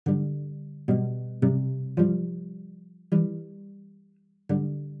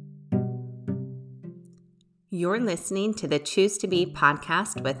You're listening to the Choose to Be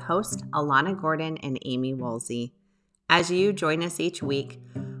podcast with host Alana Gordon and Amy Woolsey. As you join us each week,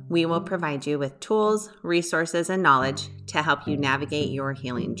 we will provide you with tools, resources, and knowledge to help you navigate your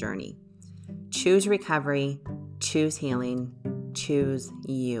healing journey. Choose recovery, choose healing, choose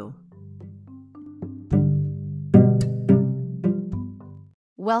you.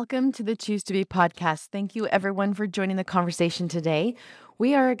 Welcome to the Choose to Be podcast. Thank you, everyone, for joining the conversation today.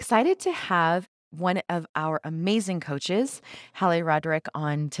 We are excited to have one of our amazing coaches, Hallie Roderick,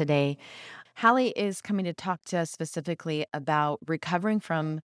 on today. Hallie is coming to talk to us specifically about recovering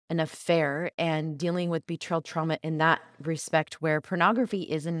from an affair and dealing with betrayal trauma in that respect, where pornography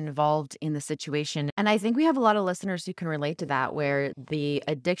isn't involved in the situation. And I think we have a lot of listeners who can relate to that, where the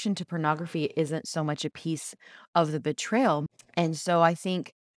addiction to pornography isn't so much a piece of the betrayal. And so I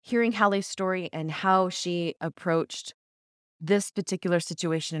think hearing Hallie's story and how she approached this particular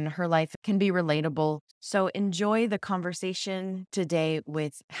situation in her life can be relatable. So enjoy the conversation today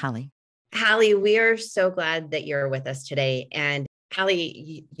with Hallie. Hallie, we are so glad that you're with us today. And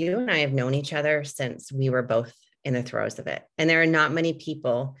Hallie, you and I have known each other since we were both in the throes of it. And there are not many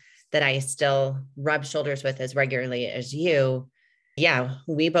people that I still rub shoulders with as regularly as you. Yeah,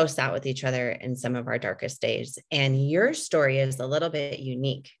 we both sat with each other in some of our darkest days. And your story is a little bit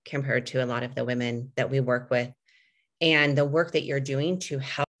unique compared to a lot of the women that we work with, and the work that you're doing to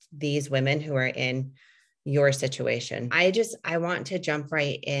help these women who are in your situation. I want to jump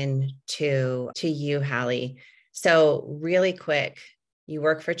right in to you, Hallie. So really quick, you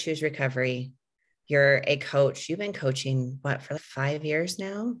work for Choose Recovery. You're a coach. You've been coaching, what, for 5 years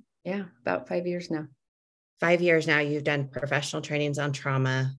now? Yeah, about 5 years now. 5 years now. You've done professional trainings on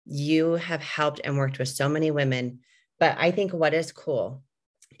trauma. You have helped and worked with so many women. But I think what is cool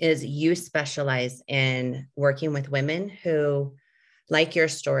is you specialize in working with women who, like your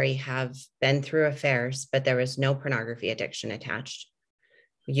story, have been through affairs, but there was no pornography addiction attached.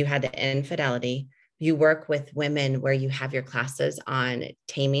 You had the infidelity. You work with women where you have your classes on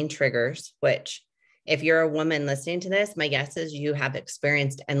taming triggers, which if you're a woman listening to this, my guess is you have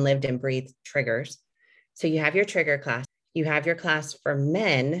experienced and lived and breathed triggers. So you have your trigger class. You have your class for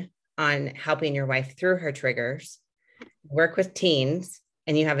men on helping your wife through her triggers, work with teens,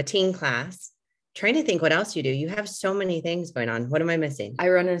 and you have a teen class. Trying to think what else you do. You have so many things going on. What am I missing? I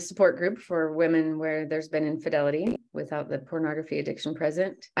run a support group for women where there's been infidelity without the pornography addiction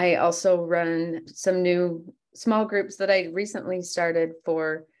present. I also run some new small groups that I recently started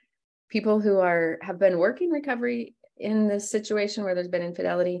for people who have been working recovery in this situation where there's been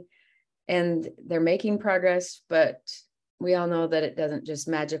infidelity and they're making progress, but we all know that it doesn't just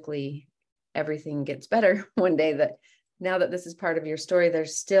magically, everything gets better one day. That now that this is part of your story,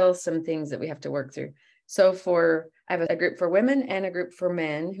 there's still some things that we have to work through. So I have a group for women and a group for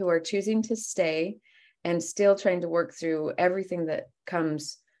men who are choosing to stay and still trying to work through everything that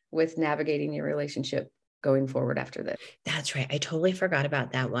comes with navigating your relationship going forward after this. That's right. I totally forgot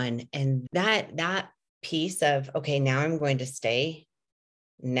about that one. And that piece of, okay, now I'm going to stay.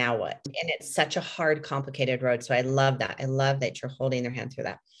 Now what? And it's such a hard, complicated road. So I love that. I love that you're holding their hand through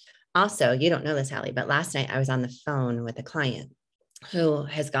that. Also, you don't know this, Hallie, but last night I was on the phone with a client who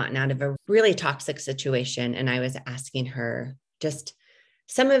has gotten out of a really toxic situation. And I was asking her just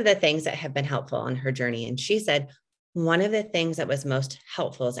some of the things that have been helpful on her journey. And she said, one of the things that was most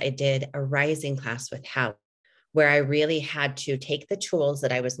helpful is I did a rising class with Hallie, where I really had to take the tools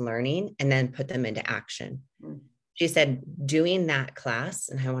that I was learning and then put them into action. Mm-hmm. She said, doing that class,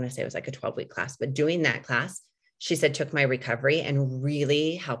 and I want to say it was like a 12-week class, but doing that class, she said, took my recovery and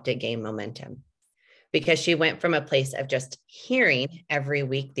really helped it gain momentum, because she went from a place of just hearing every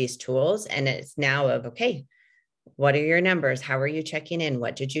week these tools. And it's now of, okay, what are your numbers? How are you checking in?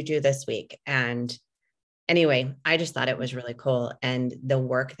 What did you do this week? And anyway, I just thought it was really cool. And the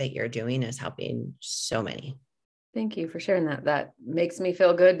work that you're doing is helping so many. Thank you for sharing that. That makes me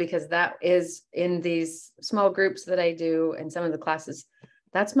feel good, because that is in these small groups that I do and some of the classes.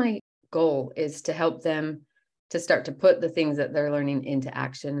 That's my goal, is to help them to start to put the things that they're learning into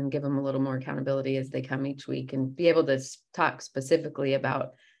action and give them a little more accountability as they come each week, and be able to talk specifically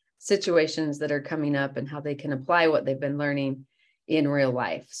about situations that are coming up and how they can apply what they've been learning in real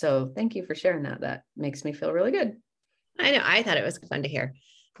life. So thank you for sharing that. That makes me feel really good. I know. I thought it was fun to hear.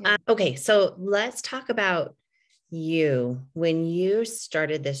 Yeah. Okay. So let's talk about you. When you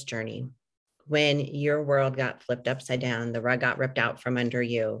started this journey, when your world got flipped upside down, the rug got ripped out from under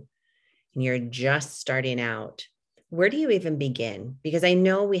you, and you're just starting out, where do you even begin? Because I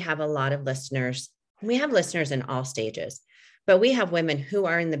know we have a lot of listeners. We have listeners in all stages, but we have women who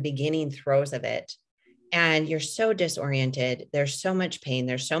are in the beginning throes of it. and you're so disoriented. There's so much pain.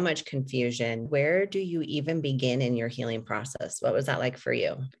 There's so much confusion. Where do you even begin in your healing process? What was that like for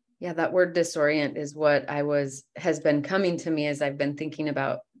you? Yeah, that word disorient is what has been coming to me as I've been thinking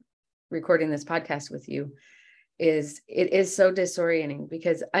about recording this podcast with you. It is so disorienting,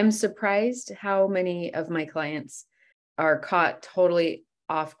 because I'm surprised how many of my clients are caught totally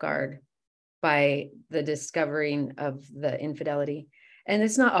off guard by the discovering of the infidelity. And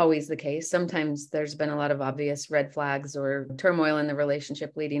it's not always the case. Sometimes there's been a lot of obvious red flags or turmoil in the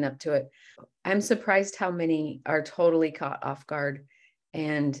relationship leading up to it. I'm surprised how many are totally caught off guard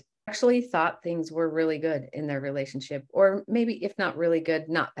and actually thought things were really good in their relationship, or maybe if not really good,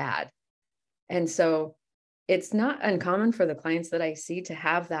 not bad. And so it's not uncommon for the clients that I see to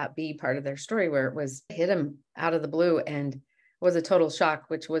have that be part of their story, where it was hit them out of the blue and was a total shock,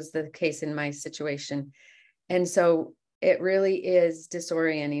 which was the case in my situation. And so it really is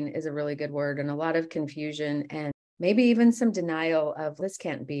disorienting, is a really good word, and a lot of confusion, and maybe even some denial of, this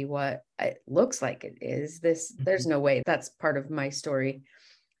can't be what it looks like it is. There's no way that's part of my story.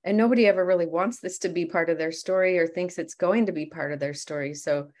 And nobody ever really wants this to be part of their story or thinks it's going to be part of their story.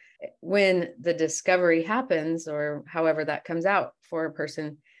 So when the discovery happens, or however that comes out for a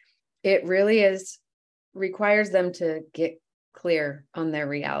person, it really requires them to get clear on their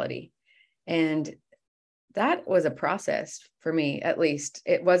reality. And that was a process for me, at least.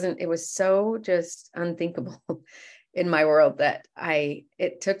 It was so just unthinkable in my world that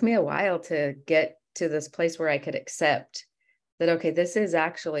it took me a while to get to this place where I could accept that, okay, this is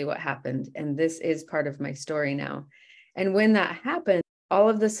actually what happened, and this is part of my story now. And when that happened, all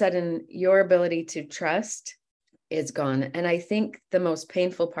of a sudden, your ability to trust is gone. And I think the most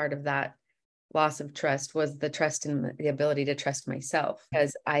painful part of that loss of trust was the trust in the ability to trust myself,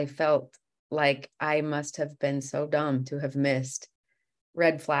 because I felt like I must have been so dumb to have missed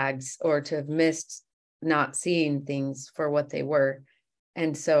red flags, or to have missed not seeing things for what they were.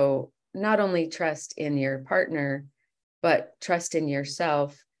 And so not only trust in your partner, but trust in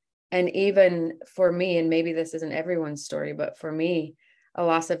yourself. And even for me, and maybe this isn't everyone's story, but for me, a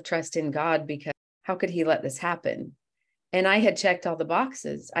loss of trust in God, because how could he let this happen? And I had checked all the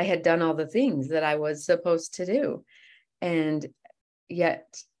boxes. I had done all the things that I was supposed to do. And yet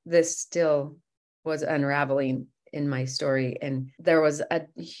this still was unraveling in my story. And there was a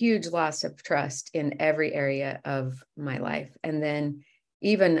huge loss of trust in every area of my life. And then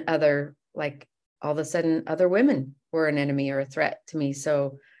even all of a sudden, other women were an enemy or a threat to me.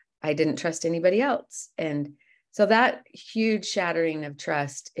 So I didn't trust anybody else. And so that huge shattering of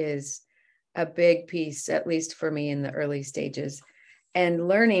trust is a big piece, at least for me in the early stages. And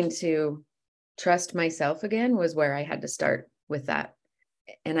learning to trust myself again was where I had to start with that.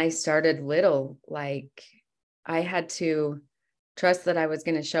 And I started little, like I had to trust that I was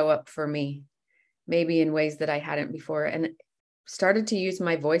going to show up for me, maybe in ways that I hadn't before, and started to use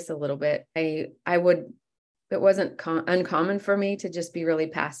my voice a little bit. It wasn't uncommon for me to just be really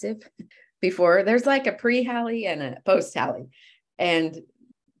passive before. There's like a pre-Hallie and a post-Hallie. And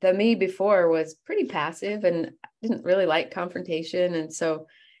the me before was pretty passive and didn't really like confrontation. And so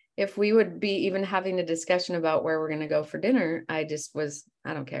if we would be even having a discussion about where we're going to go for dinner, I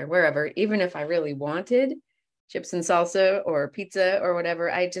don't care, wherever, even if I really wanted chips and salsa or pizza or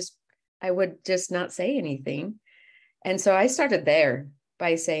whatever, I would just not say anything. And so I started there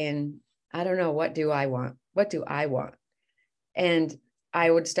by saying, I don't know, what do I want? What do I want? And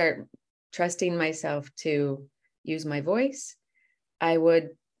I would start trusting myself to use my voice. I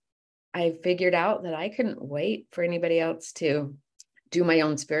figured out that I couldn't wait for anybody else to do my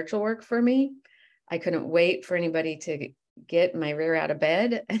own spiritual work for me. I couldn't wait for anybody to get my rear out of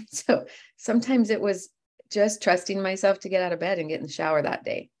bed. And so sometimes it was just trusting myself to get out of bed and get in the shower that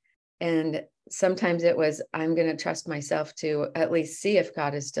day. And sometimes it was, I'm going to trust myself to at least see if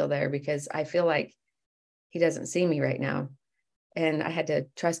God is still there, because I feel like he doesn't see me right now. And I had to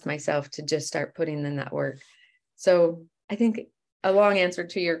trust myself to just start putting in that work. So I think a long answer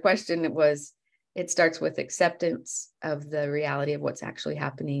to your question it starts with acceptance of the reality of what's actually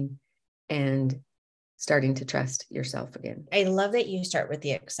happening and starting to trust yourself again. I love that you start with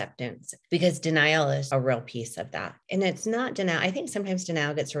the acceptance, because denial is a real piece of that. And it's not denial. I think sometimes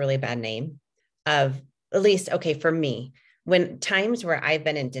denial gets a really bad name of, at least, okay, for me, when times where I've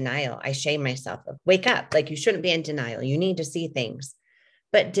been in denial, I shame myself. Wake up. Like, you shouldn't be in denial. You need to see things.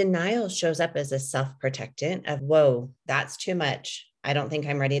 But denial shows up as a self-protectant of, whoa, that's too much. I don't think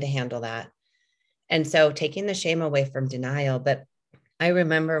I'm ready to handle that. And so taking the shame away from denial. But I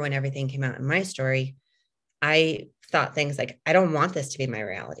remember when everything came out in my story, I thought things like, I don't want this to be my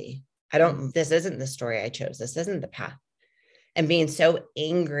reality. This isn't the story I chose. This isn't the path. And being so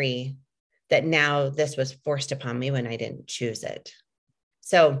angry that now this was forced upon me when I didn't choose it.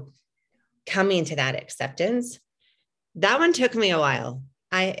 So coming to that acceptance, that one took me a while.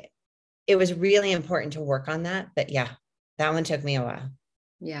 It was really important to work on that, but yeah, that one took me a while.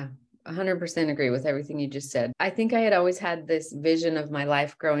 Yeah, 100% agree with everything you just said. I think I had always had this vision of my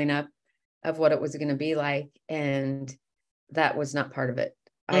life growing up of what it was going to be like, and that was not part of it.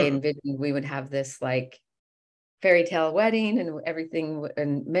 I envisioned we would have this like fairy tale wedding and everything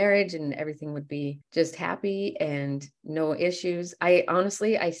and marriage and everything would be just happy and no issues. I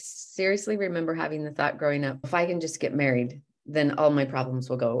seriously remember having the thought growing up, if I can just get married, then all my problems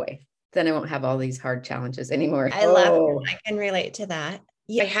will go away. Then I won't have all these hard challenges anymore. I love it. I can relate to that.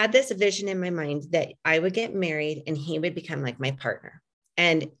 Yeah, I had this vision in my mind that I would get married and he would become like my partner.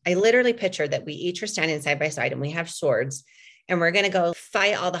 And I literally pictured that we each were standing side by side and we have swords and we're going to go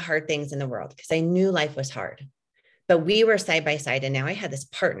fight all the hard things in the world because I knew life was hard. But we were side by side. And now I had this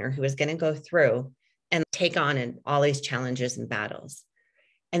partner who was going to go through and take on all these challenges and battles.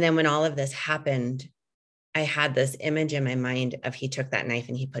 And then when all of this happened, I had this image in my mind of he took that knife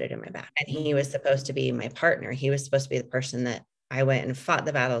and he put it in my back. And he was supposed to be my partner. He was supposed to be the person that I went and fought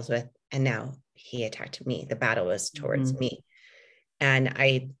the battles with. And now he attacked me. The battle was towards me. And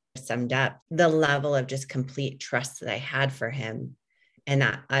I summed up the level of just complete trust that I had for him and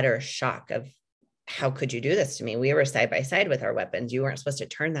that utter shock of, how could you do this to me? We were side by side with our weapons. You weren't supposed to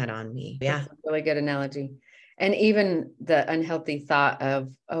turn that on me. Yeah. That's a really good analogy. And even the unhealthy thought of,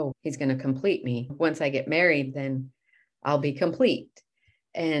 oh, he's going to complete me. Once I get married, then I'll be complete.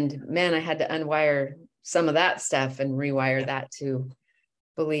 And man, I had to unwire some of that stuff and rewire that to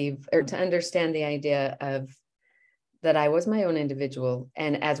believe or to understand the idea of that I was my own individual.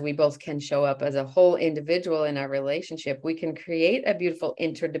 And as we both can show up as a whole individual in our relationship, we can create a beautiful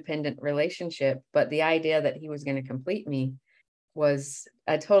interdependent relationship. But the idea that he was going to complete me was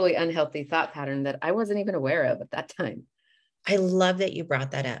a totally unhealthy thought pattern that I wasn't even aware of at that time. I love that you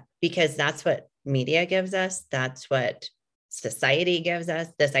brought that up because that's what media gives us. That's what society gives us.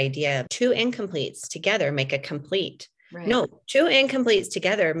 This idea of two incompletes together make a complete. Right. No, two incompletes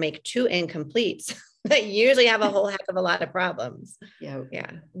together make two incompletes. That usually have a whole heck of a lot of problems. Yeah.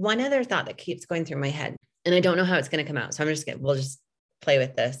 One other thought that keeps going through my head, and I don't know how it's going to come out. So we'll just play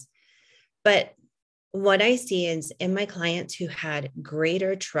with this. But what I see is in my clients who had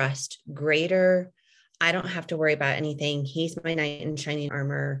greater trust, I don't have to worry about anything. He's my knight in shining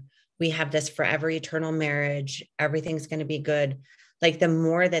armor. We have this forever eternal marriage. Everything's going to be good. Like the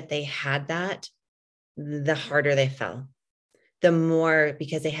more that they had that, the harder they fell. The more,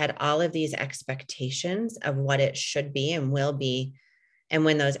 because they had all of these expectations of what it should be and will be. And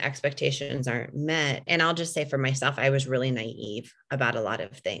when those expectations aren't met, and I'll just say for myself, I was really naive about a lot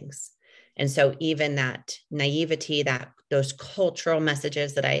of things. And so even that naivety, those cultural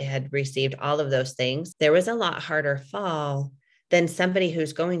messages that I had received, all of those things, there was a lot harder fall than somebody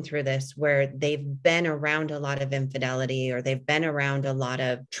who's going through this, where they've been around a lot of infidelity or they've been around a lot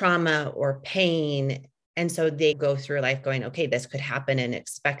of trauma or pain. And so they go through life going, okay, this could happen and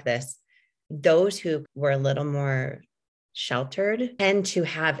expect this. Those who were a little more sheltered tend to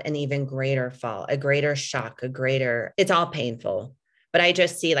have an even greater fall, a greater shock, it's all painful. But I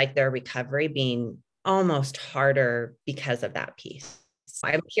just see like their recovery being almost harder because of that piece.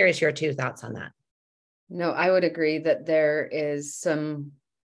 I'm curious your two thoughts on that. No, I would agree that there is some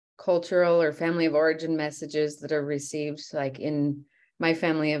cultural or family of origin messages that are received, like in my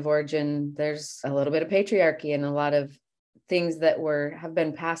family of origin, there's a little bit of patriarchy and a lot of things that have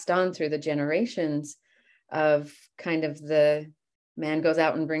been passed on through the generations of kind of the man goes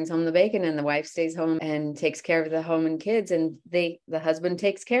out and brings home the bacon and the wife stays home and takes care of the home and kids. And the husband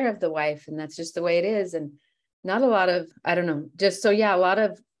takes care of the wife. And that's just the way it is. And not a lot of, I don't know, a lot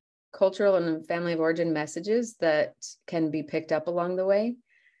of cultural and family of origin messages that can be picked up along the way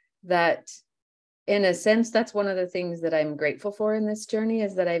that, in a sense, that's one of the things that I'm grateful for in this journey,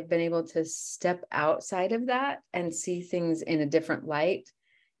 is that I've been able to step outside of that and see things in a different light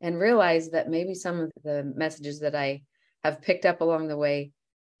and realize that maybe some of the messages that I have picked up along the way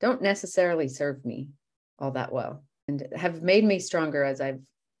don't necessarily serve me all that well and have made me stronger as I've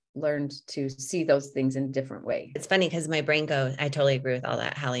learned to see those things in a different way. It's funny because my brain goes, I totally agree with all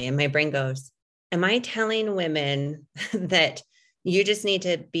that, Hallie. And my brain goes, am I telling women that you just need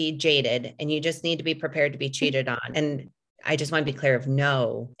to be jaded and you just need to be prepared to be cheated on? And I just want to be clear of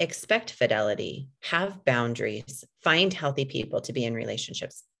no, expect fidelity, have boundaries, find healthy people to be in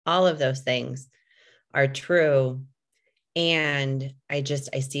relationships. All of those things are true. And I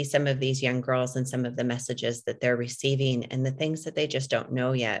see some of these young girls and some of the messages that they're receiving and the things that they just don't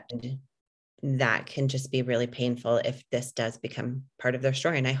know yet. And that can just be really painful if this does become part of their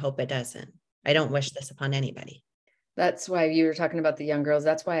story. And I hope it doesn't. I don't wish this upon anybody. That's why you were talking about the young girls.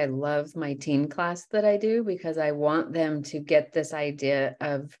 That's why I love my teen class that I do, because I want them to get this idea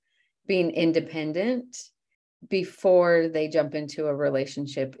of being independent before they jump into a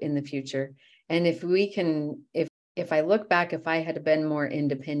relationship in the future. And if we can, if I look back, if I had been more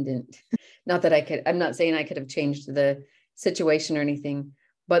independent, not that I could, I'm not saying I could have changed the situation or anything,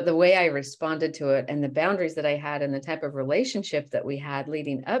 but the way I responded to it and the boundaries that I had and the type of relationship that we had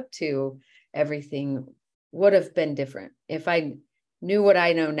leading up to everything would have been different if I knew what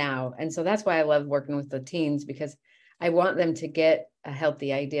I know now. And so that's why I love working with the teens, because I want them to get a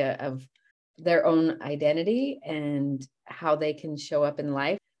healthy idea of their own identity and how they can show up in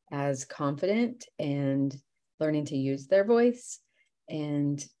life as confident and learning to use their voice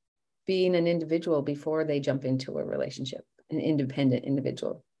and being an individual before they jump into a relationship, an independent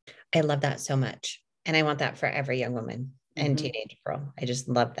individual. I love that so much. And I want that for every young woman and teenage girl. I just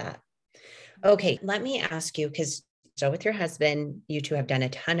love that. Okay, let me ask you, because so with your husband, you two have done a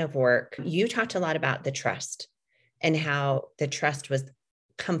ton of work. You talked a lot about the trust and how the trust was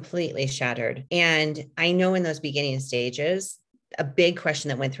completely shattered. And I know in those beginning stages, a big question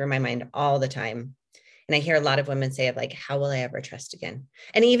that went through my mind all the time, and I hear a lot of women say, like, how will I ever trust again?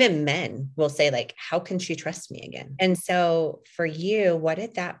 And even men will say, like, how can she trust me again? And so for you, what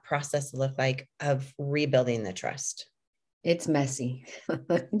did that process look like of rebuilding the trust? It's messy.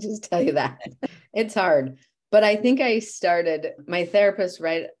 Let me just tell you that. It's hard. But I think I started, my therapist,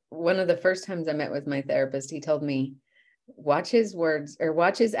 right? One of the first times I met with my therapist, he told me, watch his words or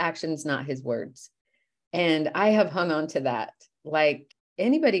watch his actions, not his words. And I have hung on to that. Like,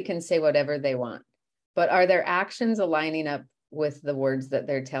 anybody can say whatever they want, but are their actions aligning up with the words that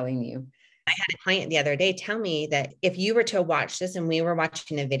they're telling you? I had a client the other day tell me that if you were to watch this and we were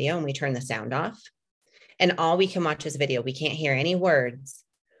watching a video and we turn the sound off and all we can watch is video, we can't hear any words.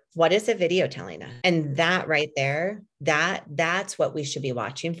 What is the video telling us? And that right there, that's what we should be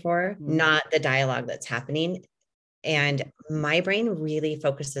watching for, not the dialogue that's happening. And my brain really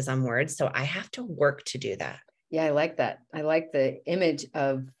focuses on words. So I have to work to do that. Yeah, I like that. I like the image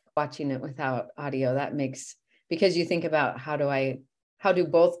of watching it without audio. That makes, because you think about how do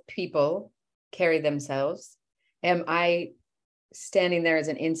both people carry themselves? Am I standing there as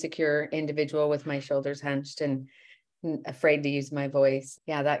an insecure individual with my shoulders hunched and afraid to use my voice?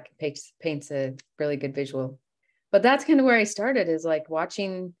 Yeah, that paints a really good visual. But that's kind of where I started, is like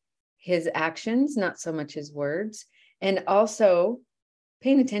watching his actions, not so much his words, and also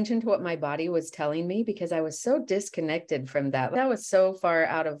paying attention to what my body was telling me, because I was so disconnected from that. That was so far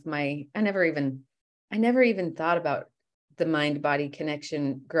out of my, I never even thought about the mind-body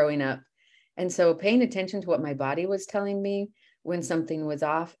connection growing up. And so paying attention to what my body was telling me when something was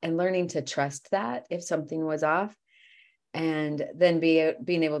off, and learning to trust that if something was off, and then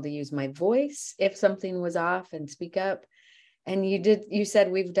being able to use my voice if something was off and speak up. And you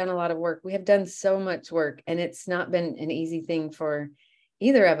said we've done a lot of work. We have done so much work, and it's not been an easy thing for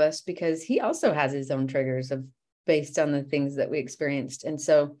either of us, because he also has his own triggers based on the things that we experienced. And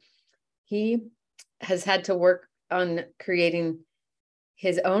so he has had to work on creating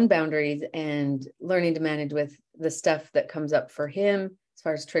his own boundaries and learning to manage with the stuff that comes up for him as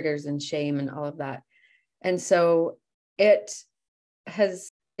far as triggers and shame and all of that. And so it's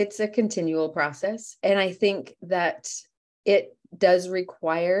a continual process. And I think that it does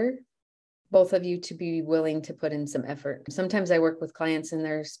require both of you to be willing to put in some effort. Sometimes I work with clients and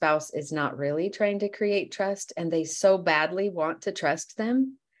their spouse is not really trying to create trust, and they so badly want to trust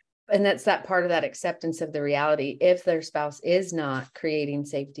them. And that's that part of that acceptance of the reality. If their spouse is not creating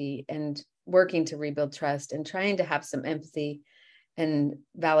safety and working to rebuild trust and trying to have some empathy and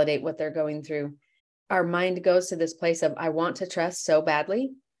validate what they're going through, our mind goes to this place of, I want to trust so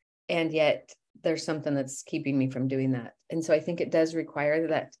badly, and yet there's something that's keeping me from doing that. And so I think it does require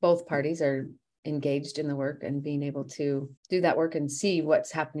that both parties are engaged in the work and being able to do that work and see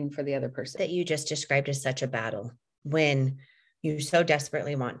what's happening for the other person. That you just described as such a battle, when you so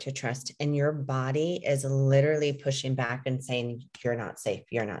desperately want to trust and your body is literally pushing back and saying, you're not safe,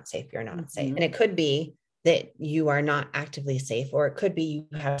 you're not safe, you're not safe. And it could be that you are not actively safe, or it could be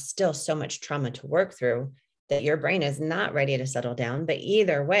you have still so much trauma to work through that your brain is not ready to settle down. But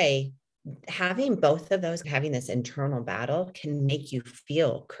either way, having both of those, having this internal battle can make you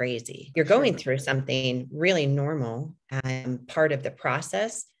feel crazy. You're going through something really normal and part of the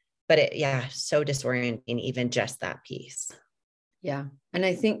process, but so disorienting, even just that piece. Yeah. And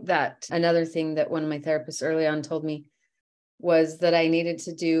I think that another thing that one of my therapists early on told me was that I needed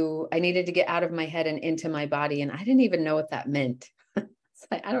to get out of my head and into my body. And I didn't even know what that meant. It's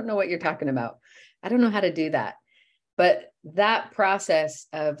like, I don't know what you're talking about. I don't know how to do that. But that process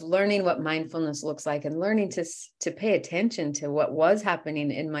of learning what mindfulness looks like and learning to pay attention to what was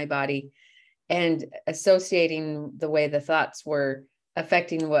happening in my body and associating the way the thoughts were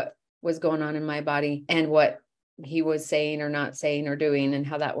affecting what was going on in my body and what he was saying or not saying or doing, and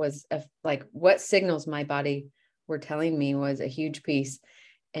how that was like what signals my body were telling me was a huge piece.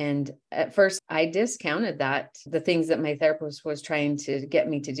 And at first I discounted that, the things that my therapist was trying to get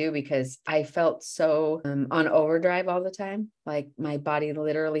me to do, because I felt so on overdrive all the time. Like my body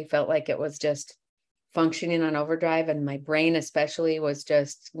literally felt like it was just functioning on overdrive, and my brain especially was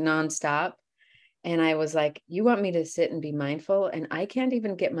just nonstop. And I was like, you want me to sit and be mindful, and I can't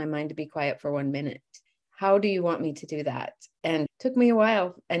even get my mind to be quiet for 1 minute. How do you want me to do that? And it took me a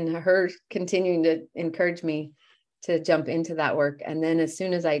while, and her continuing to encourage me to jump into that work. And then as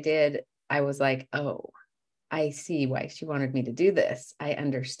soon as I did, I was like, oh, I see why she wanted me to do this. I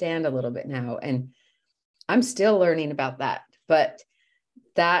understand a little bit now. And I'm still learning about that. But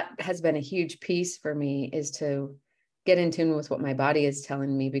that has been a huge piece for me, is to get in tune with what my body is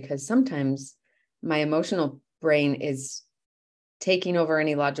telling me, because sometimes my emotional brain is taking over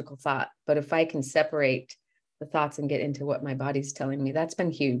any logical thought. But if I can separate the thoughts and get into what my body's telling me, that's been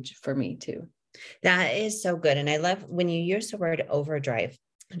huge for me too. That is so good. And I love when you use the word overdrive.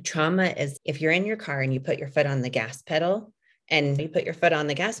 Trauma is if you're in your car and you put your foot on the gas pedal, and you put your foot on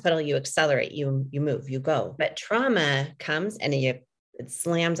the gas pedal, you accelerate, you move, you go. But trauma comes and it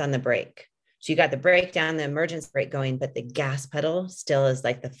slams on the brake. So you got the brake down, the emergency brake going, but the gas pedal still is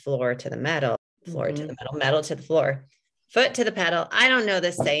like the floor to the metal, floor to the metal, metal to the floor, foot to the pedal. I don't know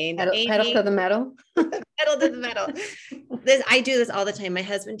this saying. Pedal to the metal. Pedal to the metal. I do this all the time. My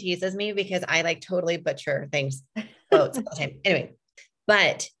husband teases me because I like totally butcher things. Oh, it's all the time. Anyway,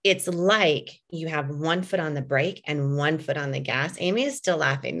 but it's like you have one foot on the brake and one foot on the gas. Amy is still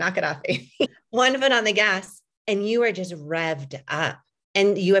laughing. Knock it off, Amy. One foot on the gas, and you are just revved up.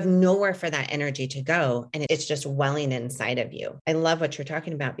 And you have nowhere for that energy to go. And it's just welling inside of you. I love what you're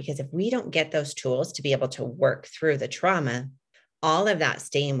talking about, because if we don't get those tools to be able to work through the trauma, all of that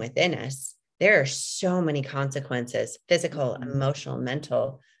staying within us, there are so many consequences, physical, emotional,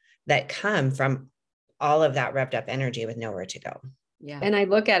 mental, that come from all of that revved up energy with nowhere to go. Yeah. And I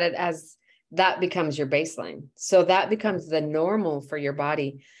look at it as that becomes your baseline. So that becomes the normal for your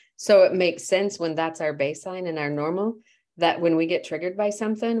body. So it makes sense when that's our baseline and our normal, that when we get triggered by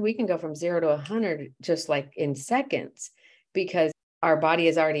something, we can go from 0 to 100 just like in seconds, because our body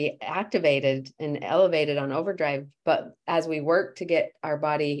is already activated and elevated on overdrive. But as we work to get our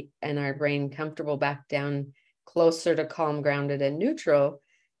body and our brain comfortable back down closer to calm, grounded, and neutral,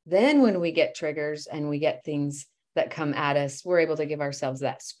 then when we get triggers and we get things that come at us, we're able to give ourselves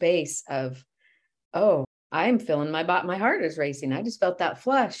that space of, oh, I'm feeling my heart is racing. I just felt that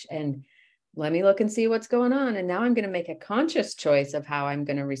flush, and let me look and see what's going on. And now I'm going to make a conscious choice of how I'm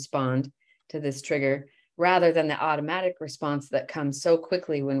going to respond to this trigger, rather than the automatic response that comes so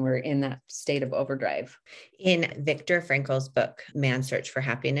quickly when we're in that state of overdrive. In Viktor Frankl's book, Man's Search for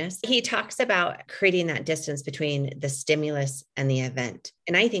Happiness, he talks about creating that distance between the stimulus and the event.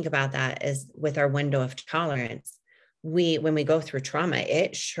 And I think about that as with our window of tolerance. When we go through trauma,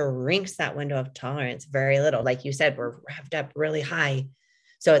 it shrinks that window of tolerance very little. Like you said, we're revved up really high.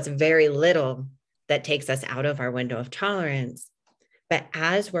 So it's very little that takes us out of our window of tolerance. But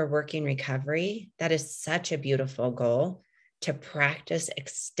as we're working recovery, that is such a beautiful goal, to practice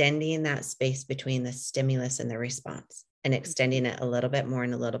extending that space between the stimulus and the response, and extending it a little bit more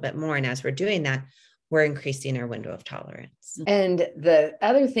and a little bit more. And as we're doing that, we're increasing our window of tolerance. And the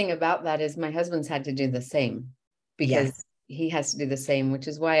other thing about that is my husband's had to do the same, because he has to do the same, which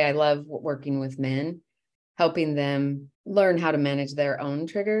is why I love working with men, helping them learn how to manage their own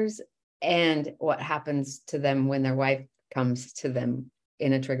triggers and what happens to them when their wife comes to them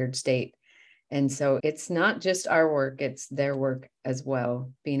in a triggered state. And so it's not just our work, it's their work as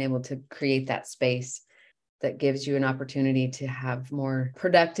well, being able to create that space that gives you an opportunity to have more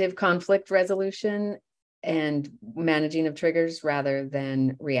productive conflict resolution and managing of triggers, rather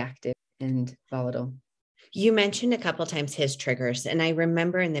than reactive and volatile. You mentioned a couple of times his triggers. And I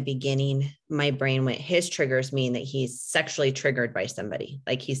remember in the beginning, my brain went, his triggers mean that he's sexually triggered by somebody.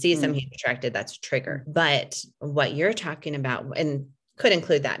 Like he sees them, he's attracted, that's a trigger. But what you're talking about, and could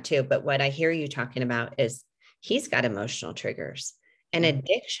include that too, but what I hear you talking about is he's got emotional triggers, and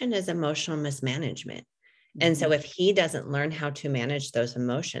addiction is emotional mismanagement. And so if he doesn't learn how to manage those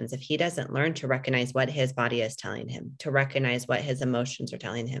emotions, if he doesn't learn to recognize what his body is telling him, to recognize what his emotions are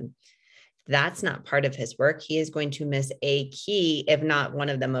telling him, that's not part of his work. He is going to miss a key, if not one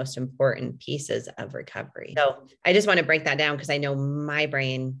of the most important pieces of recovery. So I just want to break that down, because I know my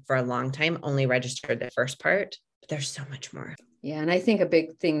brain for a long time only registered the first part, But there's so much more. Yeah. And I think a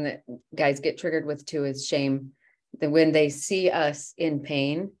big thing that guys get triggered with too is shame. That when they see us in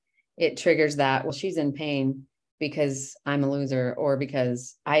pain, it triggers that, well, she's in pain because I'm a loser or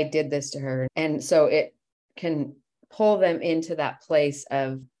because I did this to her. And so it can pull them into that place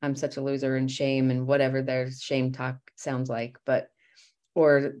of I'm such a loser and shame and whatever their shame talk sounds like, but,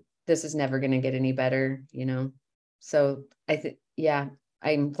 or this is never going to get any better, you know? So I think, yeah,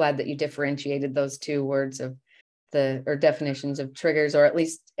 I'm glad that you differentiated those two words of or definitions of triggers, or at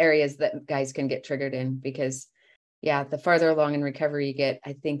least areas that guys can get triggered in, because yeah, the farther along in recovery you get,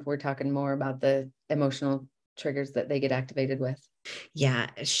 I think we're talking more about the emotional triggers that they get activated with. Yeah.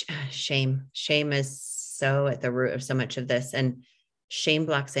 Shame is so at the root of so much of this, and shame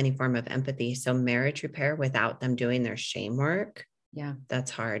blocks any form of empathy. So marriage repair without them doing their shame work. Yeah.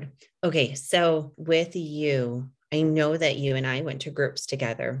 That's hard. Okay. So with you, I know that you and I went to groups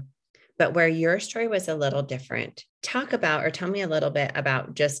together, but where your story was a little different, talk about, or tell me a little bit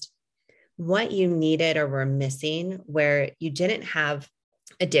about just what you needed or were missing, where you didn't have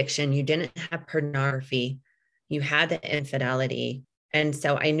addiction, you didn't have pornography, you had the infidelity. And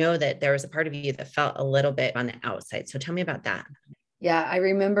so I know that there was a part of you that felt a little bit on the outside. So tell me about that. Yeah, I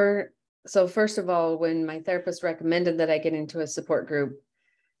remember. So first of all, when my therapist recommended that I get into a support group,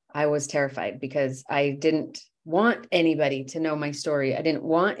 I was terrified because I didn't want anybody to know my story. I didn't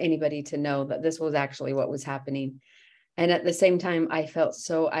want anybody to know that this was actually what was happening. And at the same time, I felt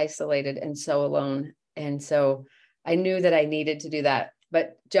so isolated and so alone. And so I knew that I needed to do that.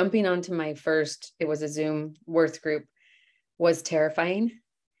 But jumping onto my first, it was a Zoom Worth group, was terrifying.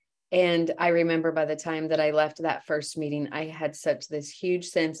 And I remember by the time that I left that first meeting, I had such this huge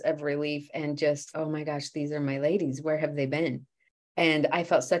sense of relief and just, oh my gosh, these are my ladies. Where have they been? And I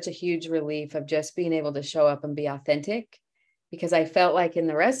felt such a huge relief of just being able to show up and be authentic, because I felt like in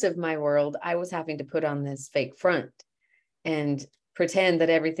the rest of my world, I was having to put on this fake front and pretend that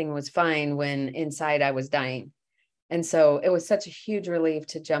everything was fine when inside I was dying. And so it was such a huge relief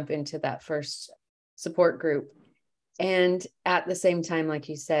to jump into that first support group. And at the same time, like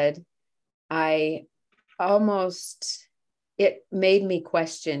you said, it made me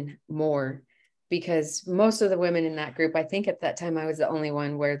question more, because most of the women in that group, I think at that time I was the only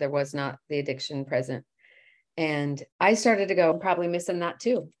one where there was not the addiction present. And I started to go, I'm probably missing that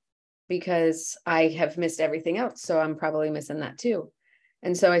too, because I have missed everything else. So I'm probably missing that too.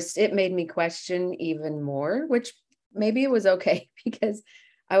 And so it made me question even more, which maybe it was okay, because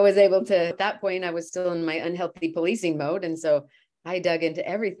I was able to, at that point, I was still in my unhealthy policing mode. And so I dug into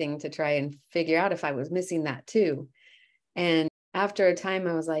everything to try and figure out if I was missing that too. And after a time,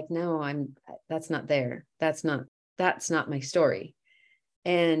 I was like, no, that's not there. That's not my story.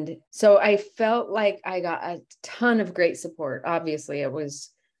 And so I felt like I got a ton of great support. Obviously, it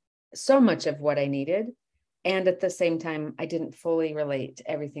was so much of what I needed. And at the same time, I didn't fully relate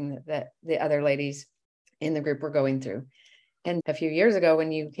to everything that the other ladies in the group were going through. And a few years ago,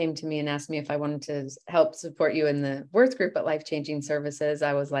 when you came to me and asked me if I wanted to help support you in the Worth group at Life Changing Services,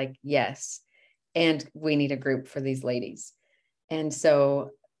 I was like, yes. And we need a group for these ladies. And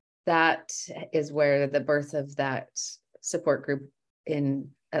so that is where the birth of that support group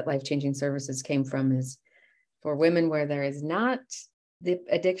at Life Changing Services came from, is for women where there is not the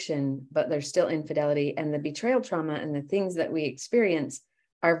addiction, but there's still infidelity, and the betrayal trauma and the things that we experience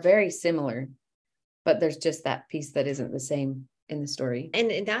are very similar, but there's just that piece that isn't the same in the story.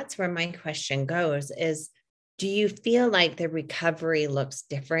 And that's where my question goes is, do you feel like the recovery looks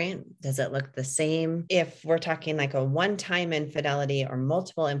different? Does it look the same? If we're talking like a one-time infidelity or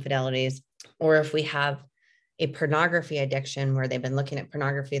multiple infidelities, or if we have a pornography addiction where they've been looking at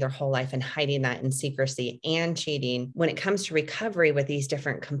pornography their whole life and hiding that in secrecy and cheating, when it comes to recovery with these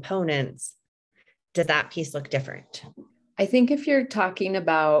different components, does that piece look different? I think if you're talking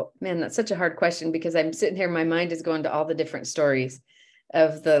about, man, that's such a hard question, because I'm sitting here, my mind is going to all the different stories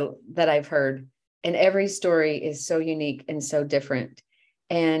that I've heard. And every story is so unique and so different.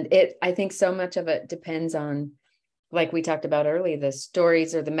 And I think so much of it depends on, like we talked about earlier, the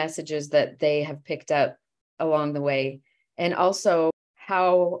stories or the messages that they have picked up along the way. And also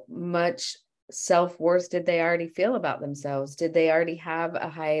how much self-worth did they already feel about themselves? Did they already have a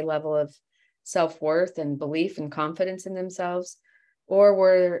high level of self-worth and belief and confidence in themselves? Or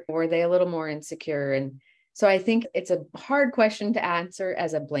were they a little more insecure? And so I think it's a hard question to answer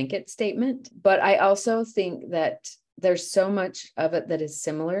as a blanket statement, but I also think that there's so much of it that is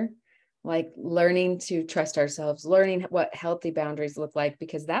similar, like learning to trust ourselves, learning what healthy boundaries look like,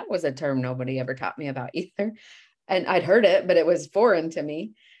 because that was a term nobody ever taught me about either. And I'd heard it, but it was foreign to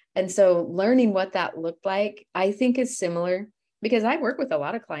me. And so learning what that looked like, I think is similar. Because I work with a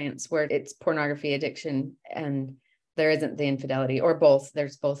lot of clients where it's pornography addiction and there isn't the infidelity, or both.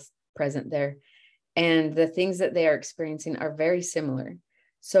 There's both present there. And the things that they are experiencing are very similar.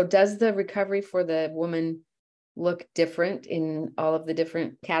 So does the recovery for the woman look different in all of the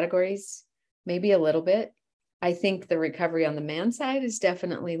different categories? Maybe a little bit. I think the recovery on the man side is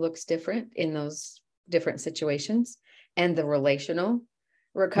definitely looks different in those different situations. And the relational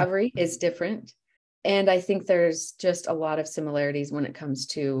recovery is different. And I think there's just a lot of similarities when it comes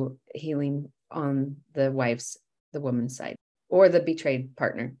to healing on the woman's side or the betrayed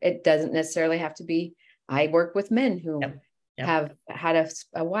partner. It doesn't necessarily have to be. I work with men who have had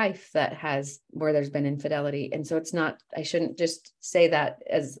a wife that has, where there's been infidelity. And so it's not, I shouldn't just say that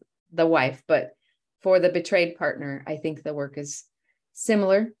as the wife, but for the betrayed partner, I think the work is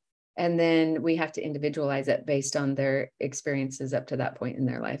similar. And then we have to individualize it based on their experiences up to that point in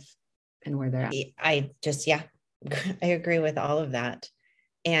their life and where they're at. I agree with all of that.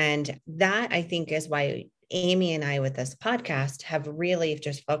 And that, I think, is why Amy and I with this podcast have really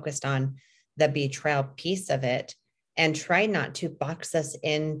just focused on the betrayal piece of it and try not to box us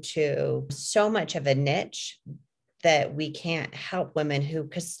into so much of a niche that we can't help women who,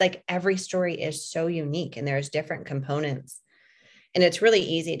 because like every story is so unique and there's different components. And it's really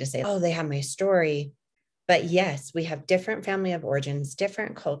easy to say, oh, they have my story. But yes, we have different family of origins,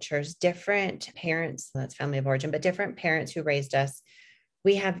 different cultures, different parents. That's family of origin, but different parents who raised us.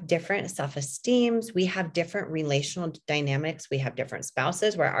 We have different self-esteems. We have different relational dynamics. We have different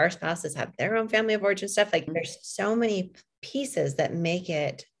spouses where our spouses have their own family of origin stuff. Like there's so many pieces that make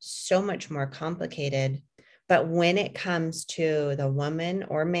it so much more complicated. But when it comes to the woman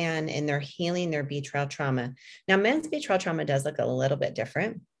or man and they're healing their betrayal trauma, now men's betrayal trauma does look a little bit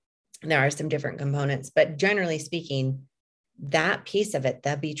different. There are some different components, but generally speaking, that piece of it,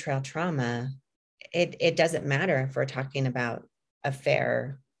 the betrayal trauma, it doesn't matter if we're talking about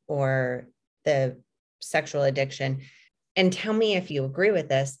affair or the sexual addiction. And tell me if you agree with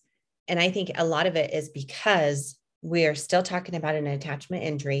this. And I think a lot of it is because we are still talking about an attachment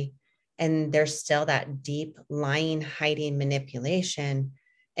injury and there's still that deep lying, hiding, manipulation.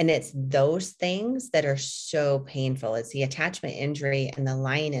 And it's those things that are so painful. It's the attachment injury and the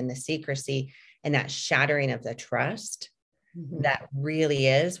lying and the secrecy and that shattering of the trust. Mm-hmm. That really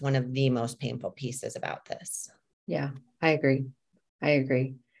is one of the most painful pieces about this. Yeah, I agree.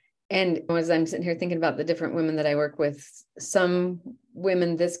 And as I'm sitting here thinking about the different women that I work with, some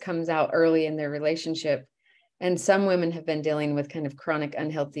women, this comes out early in their relationship. And some women have been dealing with kind of chronic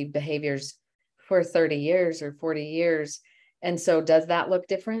unhealthy behaviors for 30 years or 40 years. And so does that look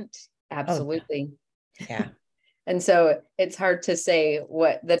different? Absolutely. Oh, yeah. And so it's hard to say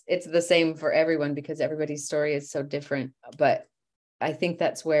that it's the same for everyone because everybody's story is so different. But I think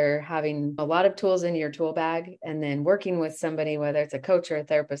that's where having a lot of tools in your tool bag and then working with somebody, whether it's a coach or a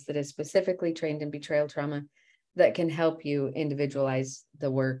therapist that is specifically trained in betrayal trauma, that can help you individualize the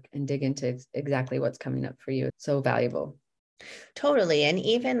work and dig into exactly what's coming up for you. It's so valuable. Totally. And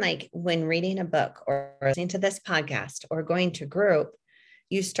even like when reading a book or listening to this podcast or going to group,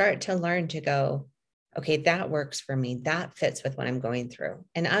 you start to learn to go, okay, that works for me. That fits with what I'm going through.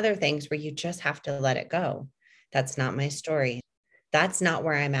 And other things where you just have to let it go. That's not my story. That's not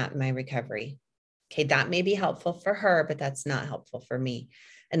where I'm at in my recovery. Okay, that may be helpful for her, but that's not helpful for me.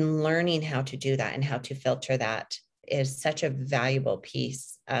 And learning how to do that and how to filter that is such a valuable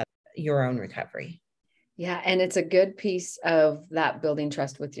piece of your own recovery. Yeah. And it's a good piece of that building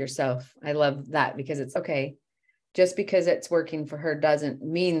trust with yourself. I love that because it's okay. Just because it's working for her doesn't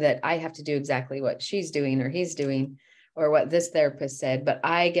mean that I have to do exactly what she's doing or he's doing or what this therapist said, but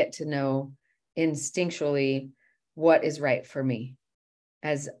I get to know instinctually what is right for me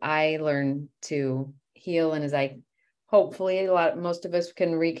as I learn to heal and as I hopefully most of us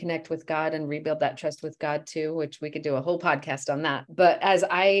can reconnect with God and rebuild that trust with God too, which we could do a whole podcast on that. But as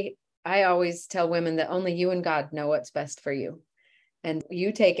I always tell women that only you and God know what's best for you. And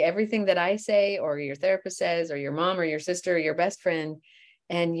you take everything that I say or your therapist says or your mom or your sister or your best friend,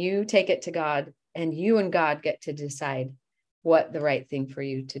 and you take it to God and you and God get to decide what the right thing for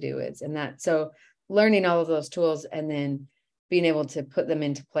you to do is. And that, so learning all of those tools and then being able to put them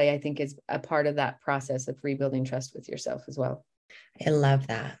into play, I think is a part of that process of rebuilding trust with yourself as well. I love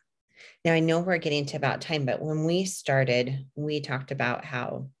that. Now I know we're getting to about time, but when we started, we talked about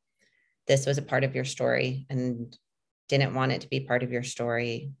how this was a part of your story and didn't want it to be part of your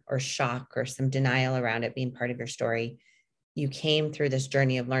story or shock or some denial around it being part of your story. You came through this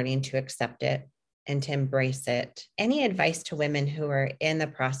journey of learning to accept it and to embrace it. Any advice to women who are in the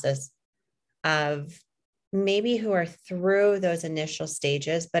process of maybe who are through those initial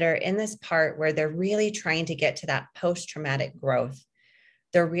stages, but are in this part where they're really trying to get to that post-traumatic growth.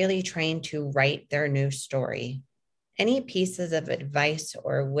 They're really trying to write their new story. Any pieces of advice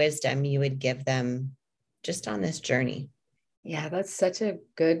or wisdom you would give them just on this journey? Yeah, that's such a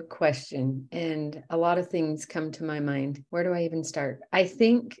good question. And a lot of things come to my mind. Where do I even start? I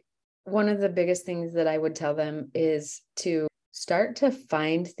think one of the biggest things that I would tell them is to start to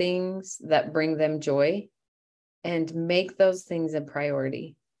find things that bring them joy and make those things a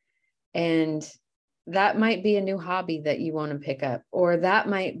priority. And that might be a new hobby that you want to pick up, or that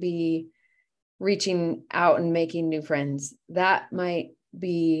might be reaching out and making new friends. That might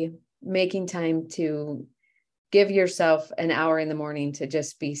be making time to give yourself an hour in the morning to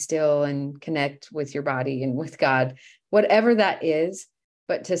just be still and connect with your body and with God, whatever that is.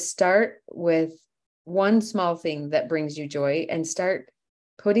 But to start with one small thing that brings you joy and start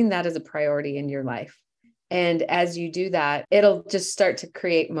putting that as a priority in your life. And as you do that, it'll just start to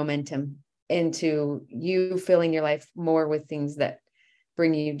create momentum into you filling your life more with things that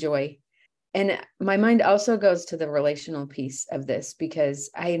bring you joy. And my mind also goes to the relational piece of this, because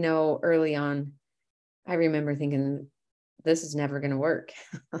I know early on, I remember thinking, this is never going to work.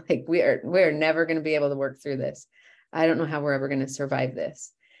 Like we're never going to be able to work through this. I don't know how we're ever going to survive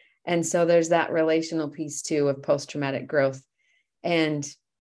this. And so there's that relational piece too of post-traumatic growth. And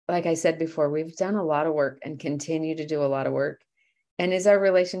like I said before, we've done a lot of work and continue to do a lot of work. And is our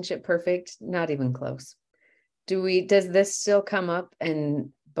relationship perfect? Not even close. Does this still come up and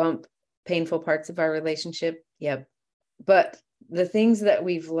bump painful parts of our relationship? Yep. But the things that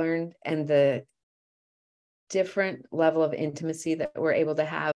we've learned and the different level of intimacy that we're able to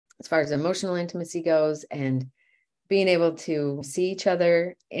have as far as emotional intimacy goes, and being able to see each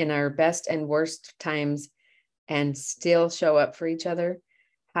other in our best and worst times and still show up for each other,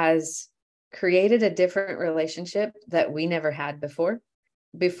 has created a different relationship that we never had before.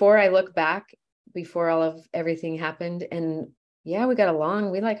 Before I look back, before all of everything happened, and yeah, we got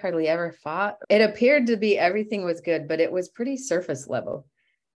along. We like hardly ever fought. It appeared to be everything was good, but it was pretty surface level.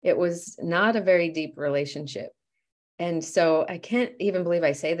 It was not a very deep relationship. And so I can't even believe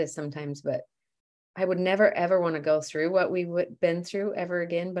I say this sometimes, but I would never, ever want to go through what we've been through ever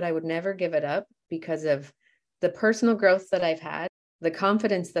again, but I would never give it up because of the personal growth that I've had, the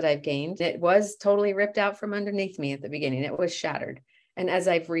confidence that I've gained. It was totally ripped out from underneath me at the beginning. It was shattered. And as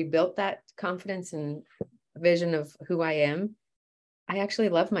I've rebuilt that confidence and vision of who I am, I actually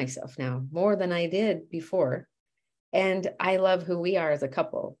love myself now more than I did before. And I love who we are as a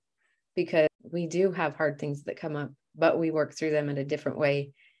couple, because we do have hard things that come up, but we work through them in a different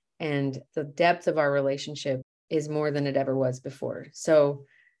way. And the depth of our relationship is more than it ever was before. So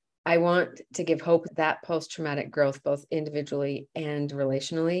I want to give hope that post-traumatic growth, both individually and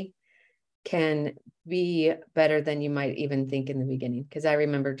relationally, can be better than you might even think in the beginning. Because I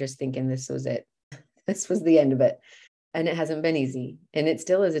remember just thinking this was it. This was the end of it. And it hasn't been easy. And it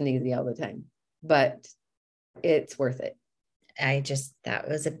still isn't easy all the time. But it's worth it. That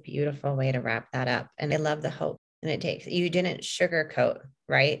was a beautiful way to wrap that up. And I love the hope. And it takes, you didn't sugarcoat,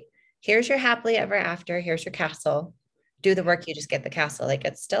 right? Here's your happily ever after. Here's your castle. Do the work, you just get the castle. Like,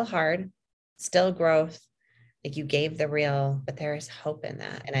 it's still hard, still growth. Like, you gave the real, but there is hope in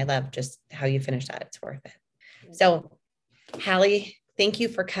that. And I love just how you finished that. It's worth it. So, Hallie, thank you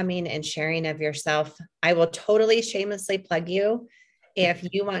for coming and sharing of yourself. I will totally shamelessly plug you. If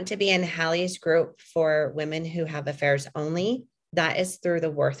you want to be in Hallie's group for women who have affairs only, that is through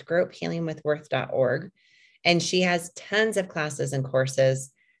the Worth group, healingwithworth.org. And she has tons of classes and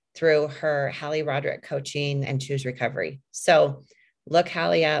courses through her Hallie Roderick coaching and Choose Recovery. So look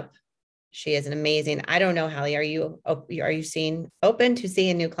Hallie up. She is an amazing. I don't know, Hallie, are you open to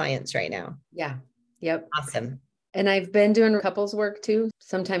seeing new clients right now? Yeah. Yep. Awesome. And I've been doing couples work too.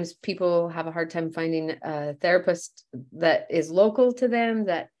 Sometimes people have a hard time finding a therapist that is local to them,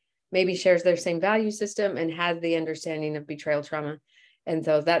 that maybe shares their same value system and has the understanding of betrayal trauma. And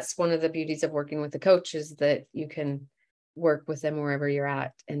so that's one of the beauties of working with the coach, is that you can work with them wherever you're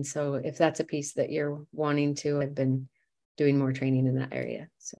at. And so if that's a piece that you're wanting to, I've been doing more training in that area.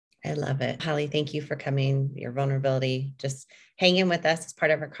 So I love it. Hallie, thank you for coming, your vulnerability, just hanging with us as part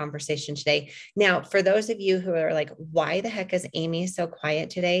of our conversation today. Now, for those of you who are like, why the heck is Amy so quiet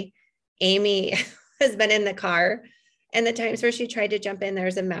today? Amy has been in the car, and the times where she tried to jump in,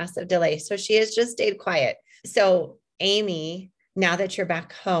 there's a massive delay. So she has just stayed quiet. So Amy, now that you're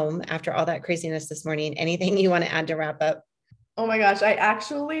back home after all that craziness this morning, anything you want to add to wrap up? Oh my gosh,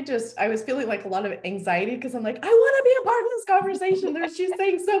 I was feeling like a lot of anxiety because I'm like, I want to be a part of this conversation. She's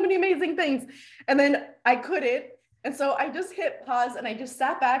saying so many amazing things. And then I couldn't. And so I just hit pause and I just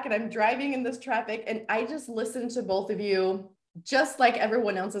sat back and I'm driving in this traffic and I just listened to both of you, just like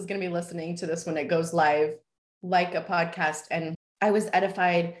everyone else is going to be listening to this when it goes live, like a podcast. And I was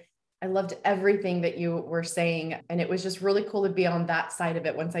edified. I loved everything that you were saying. And it was just really cool to be on that side of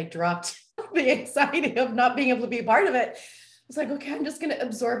it once I dropped the anxiety of not being able to be a part of it. I was like, okay, I'm just going to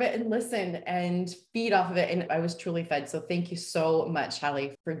absorb it and listen and feed off of it. And I was truly fed. So thank you so much,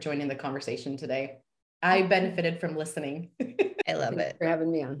 Hallie, for joining the conversation today. I benefited from listening. I love Thanks it. for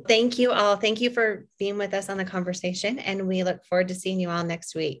having me on. Thank you all. Thank you for being with us on the conversation. And we look forward to seeing you all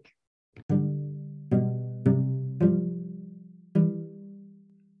next week.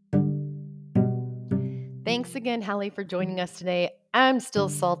 Thanks again, Hallie, for joining us today. I'm still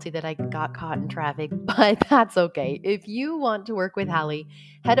salty that I got caught in traffic, but that's okay. If you want to work with Hallie,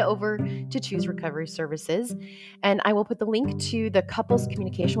 head over to Choose Recovery Services, and I will put the link to the couples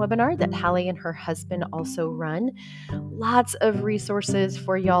communication webinar that Hallie and her husband also run. Lots of resources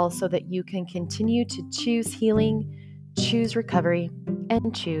for y'all so that you can continue to choose healing, choose recovery,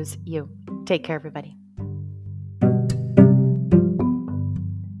 and choose you. Take care, everybody.